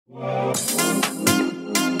Hi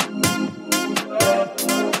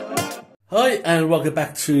and welcome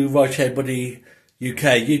back to Rideshare Buddy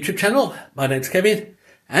UK YouTube channel. My name's Kevin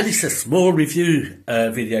and it's a small review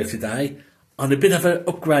video today on a bit of an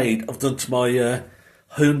upgrade I've done to my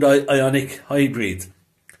Hyundai Ioniq hybrid.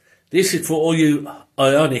 This is for all you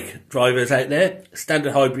Ioniq drivers out there,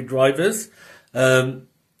 standard hybrid drivers and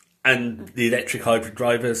the electric hybrid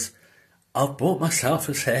drivers. I've bought myself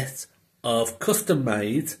a set of custom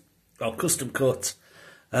made or custom cut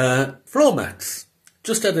floor mats.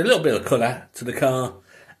 Just add a little bit of colour to the car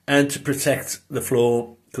and to protect the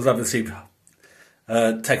floor, because obviously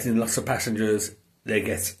taking in lots of passengers, they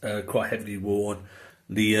get quite heavily worn,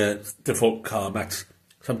 the default car mats.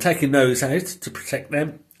 So I'm taking those out to protect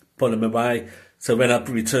them, put them away, so when I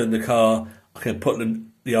return the car I can put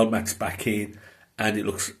the old mats back in and it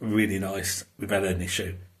looks really nice without an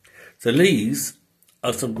issue. So these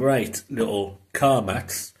are some great little car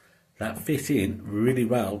mats that fit in really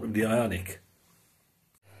well with the Ioniq.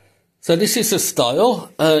 So this is the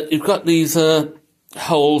style. You've got these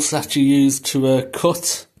holes that you use to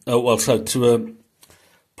cut, to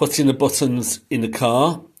put in the buttons in the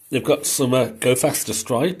car. They've got some go faster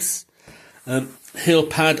stripes. Heel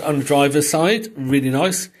pad on the driver's side, really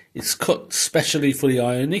nice. It's cut specially for the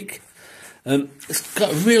Ioniq. It's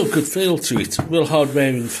got a real good feel to it, real hard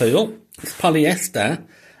wearing feel. It's polyester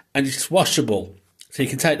and it's washable. So you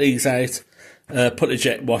can take these out, put a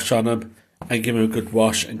jet wash on them and give them a good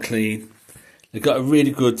wash and clean. They've got a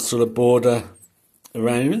really good sort of border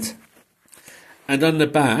around. And on the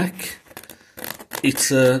back, it's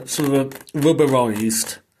a sort of a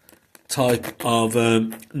rubberised type of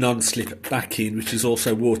non-slip backing, which is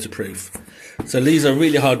also waterproof. So these are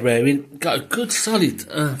really hard wearing. Got a good solid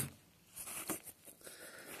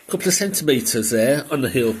couple of centimetres there on the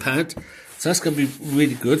heel pad. So that's going to be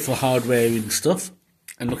really good for hard wearing stuff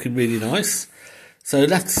and looking really nice. So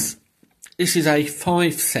this is a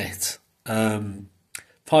 5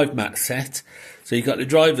 mat set. So you've got the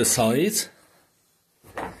driver's side,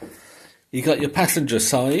 you got your passenger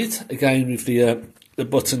side, again with the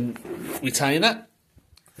button retainer,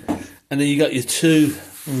 and then you got your 2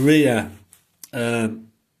 rear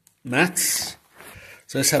mats.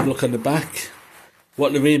 So let's have a look on the back.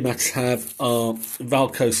 What the rear mats have are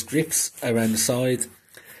Velcro strips around the side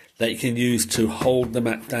that you can use to hold the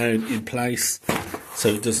mat down in place so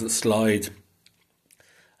it doesn't slide.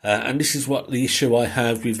 And this is what the issue I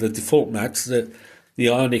have with the default mats, the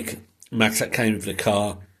Ioniq mats that came with the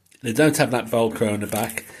car. They don't have that Velcro on the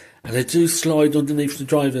back, and they do slide underneath the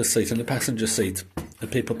driver's seat and the passenger seat, and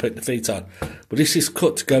people put their feet on. But this is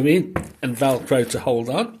cut to go in and Velcro to hold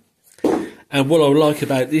on. And what I like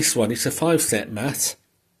about this one, it's a 5-set mat.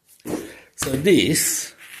 So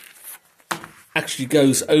this actually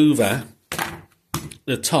goes over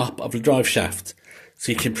the top of the drive shaft,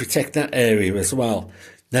 so you can protect that area as well.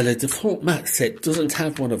 Now the default mat set doesn't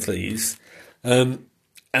have one of these, and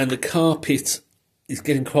the carpet is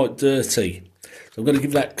getting quite dirty. So I'm going to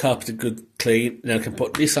give that carpet a good clean. Now I can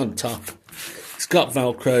put this on top. It's got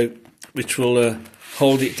Velcro, which will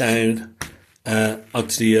hold it down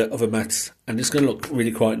onto the other mats, and it's going to look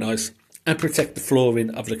really quite nice and protect the flooring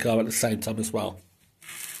of the car at the same time as well.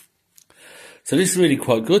 So this is really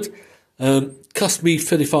quite good. Cost me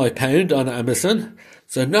 £35 on Amazon,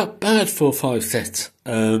 so not bad for a 5-set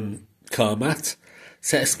car mat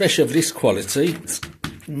set, especially of this quality. It's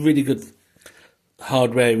really good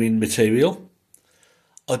hard wearing material.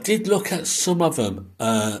 I did look at some of them,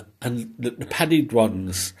 and the padded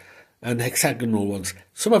ones and hexagonal ones.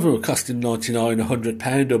 Some of them are costing £99,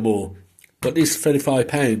 £100 or more, but this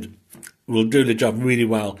 £35 will do the job really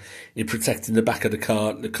well in protecting the back of the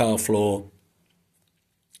car floor,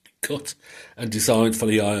 cut and designed for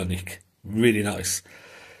the Ioniq. Really nice.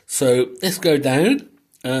 So let's go down.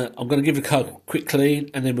 I'm going to give the car a quick clean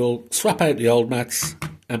and then we'll swap out the old mats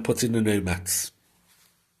and put in the new mats.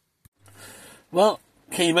 Well,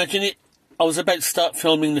 can you imagine it? I was about to start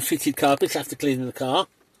filming the fitted carpets after cleaning the car,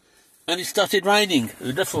 and it started raining.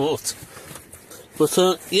 Who'd have thought? But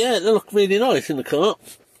yeah, they look really nice in the car.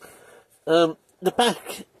 The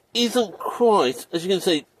back isn't quite, as you can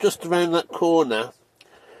see, just around that corner.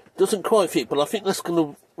 Doesn't quite fit, but I think that's going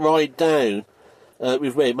to ride down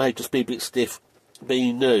with where it may just be a bit stiff,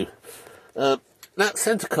 being new. That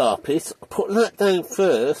centre carpet, I put that down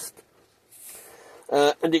first,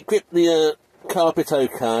 and it gripped the carpet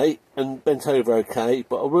okay and bent over okay,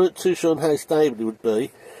 but I weren't too sure on how stable it would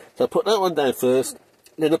be. So I put that one down first,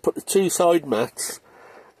 then I put the 2 side mats,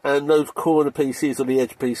 and those corner pieces or the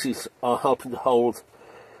edge pieces are helping to hold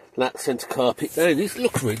that centre carpet down. These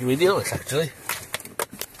look really, really nice actually.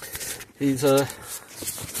 These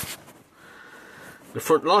the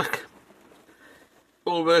front lock.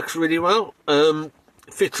 All works really well.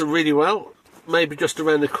 Fits really well. Maybe just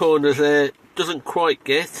around the corners there doesn't quite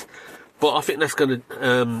get, but I think that's going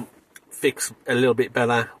to fix a little bit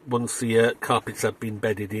better once the carpets have been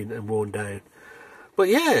bedded in and worn down. But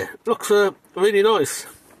yeah, looks really nice.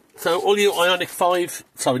 So all you Ioniq 5,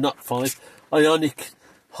 sorry not 5, Ioniq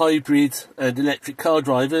hybrid and electric car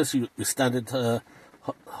drivers, your standard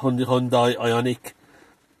Hyundai Ioniq,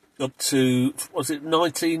 up to, was it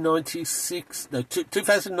 1996? No,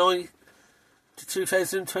 2009 to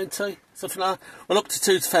 2020, something like that. Well, up to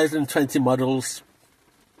 2020 models,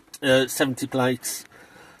 70 plates,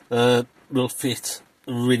 will fit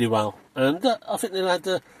really well. And I think they'll add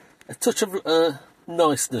a touch of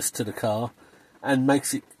niceness to the car and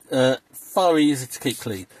makes it far easier to keep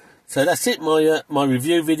clean. So that's it, my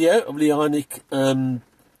review video of the Ioniq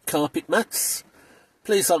carpet mats.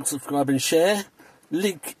 Please like, subscribe and share.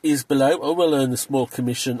 Link is below. I will earn a small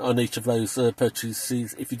commission on each of those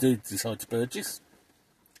purchases if you do decide to purchase.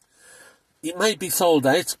 It may be sold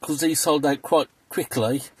out because these sold out quite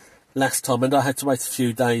quickly last time and I had to wait a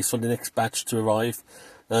few days for the next batch to arrive.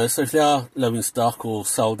 So if they are low in stock or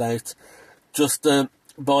sold out, just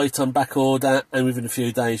buy it on back order and within a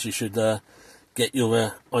few days you should get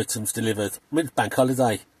your items delivered. I mean, it's bank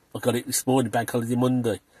holiday. I got it this morning, bank holiday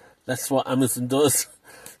Monday. That's what Amazon does.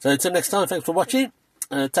 So until next time, thanks for watching.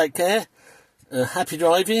 Take care. Happy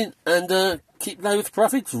driving and keep those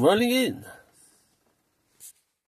profits rolling in.